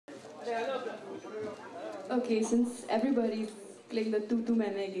Okay, since everybody's playing the tu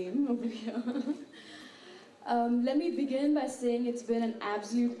maine game over here, let me begin by saying it's been an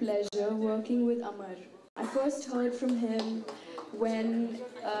absolute pleasure working with Amar. I first heard from him when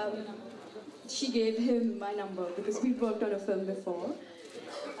she gave him my number because we worked on a film before.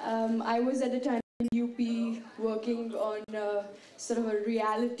 I was at the time in UP working on sort of a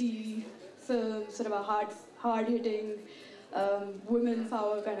reality film, sort of a hard-hitting women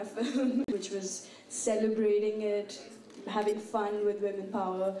power kind of film, which was celebrating it, having fun with women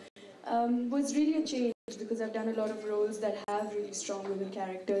power, was really a change because I've done a lot of roles that have really strong women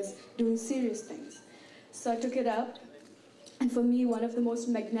characters doing serious things. So I took it up, and for me, one of the most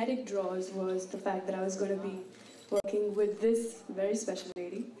magnetic draws was the fact that I was going to be working with this very special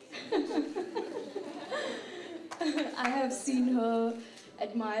lady. I have seen her,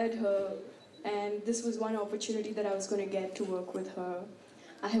 admired her, and this was one opportunity that I was going to get to work with her.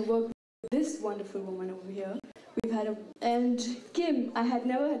 I have worked with this wonderful woman over here. And Kim, I had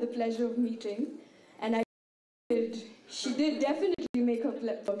never had the pleasure of meeting, and she did definitely make her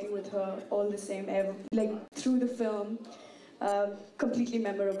working with her all the same, like through the film, completely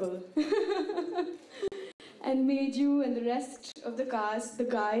memorable. And made you and the rest of the cast, the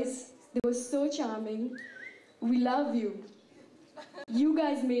guys, they were so charming. We love you. You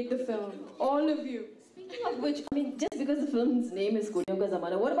guys made the film, all of you. Speaking of which, I mean, just because the film's name is Kudiyon Ka Hai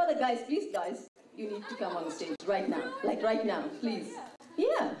Zamana, what about the guys? Please, guys, you need to come on the stage right now. Like right now, please.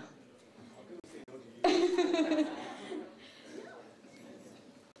 Yeah.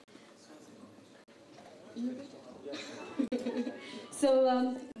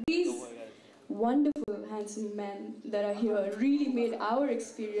 So these wonderful, handsome men that are here really made our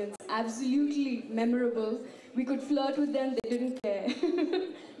experience absolutely memorable. We could flirt with them, they didn't care.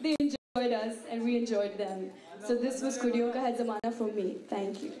 They enjoyed us and we enjoyed them. So this was Kudiyon Ka Hai Zamana for me.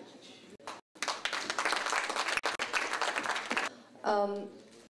 Thank you.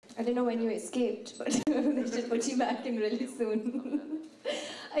 I don't know when you escaped, but they should put you back in really soon.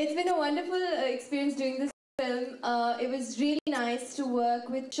 It's been a wonderful experience doing this film. It was really nice to work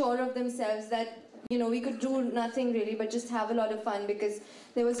with sure of themselves that, you know, we could do nothing really but just have a lot of fun because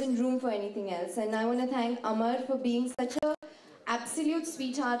there wasn't room for anything else. And I want to thank Amar for being such an absolute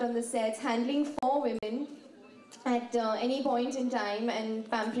sweetheart on the sets, handling 4 women at any point in time and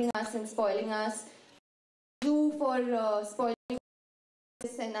pampering us and spoiling us. Do for spoiling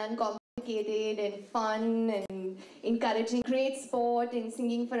us and uncomplicated and fun and encouraging, great sport and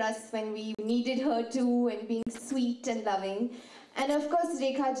singing for us when we needed her to and being sweet and loving. And of course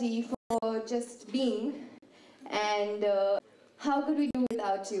Rekha ji for just being, and how could we do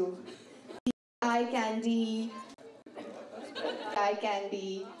without you? Eye candy,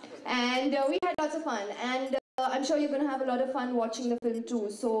 and we had lots of fun, and I'm sure you're going to have a lot of fun watching the film too,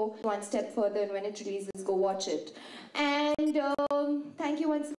 so one step further and when it releases, go watch it. And thank you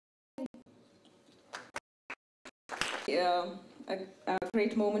once again. Yeah, a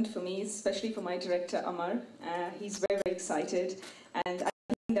great moment for me, especially for my director Amar. He's very, very excited, and I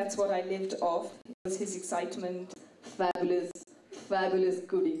think that's what I lived off. It was his excitement. Fabulous, fabulous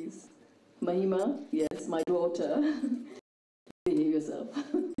goodies. Mahima, yes, my daughter. Behave yourself.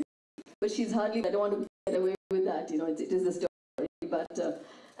 But she's hardly, I don't want to get away with that, you know, it is the story. But,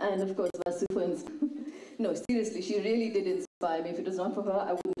 and of course, Vasu for no, seriously, she really did inspire me. If it was not for her,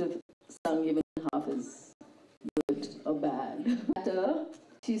 I wouldn't have sung even half as good or bad. But,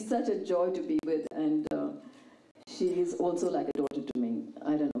 she's such a joy to be with, and she is also like a daughter to me.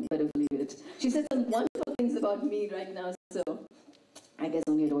 I don't know, better believe it. She said some wonderful things about me right now, so I guess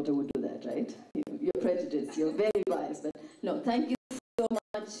only a daughter would do.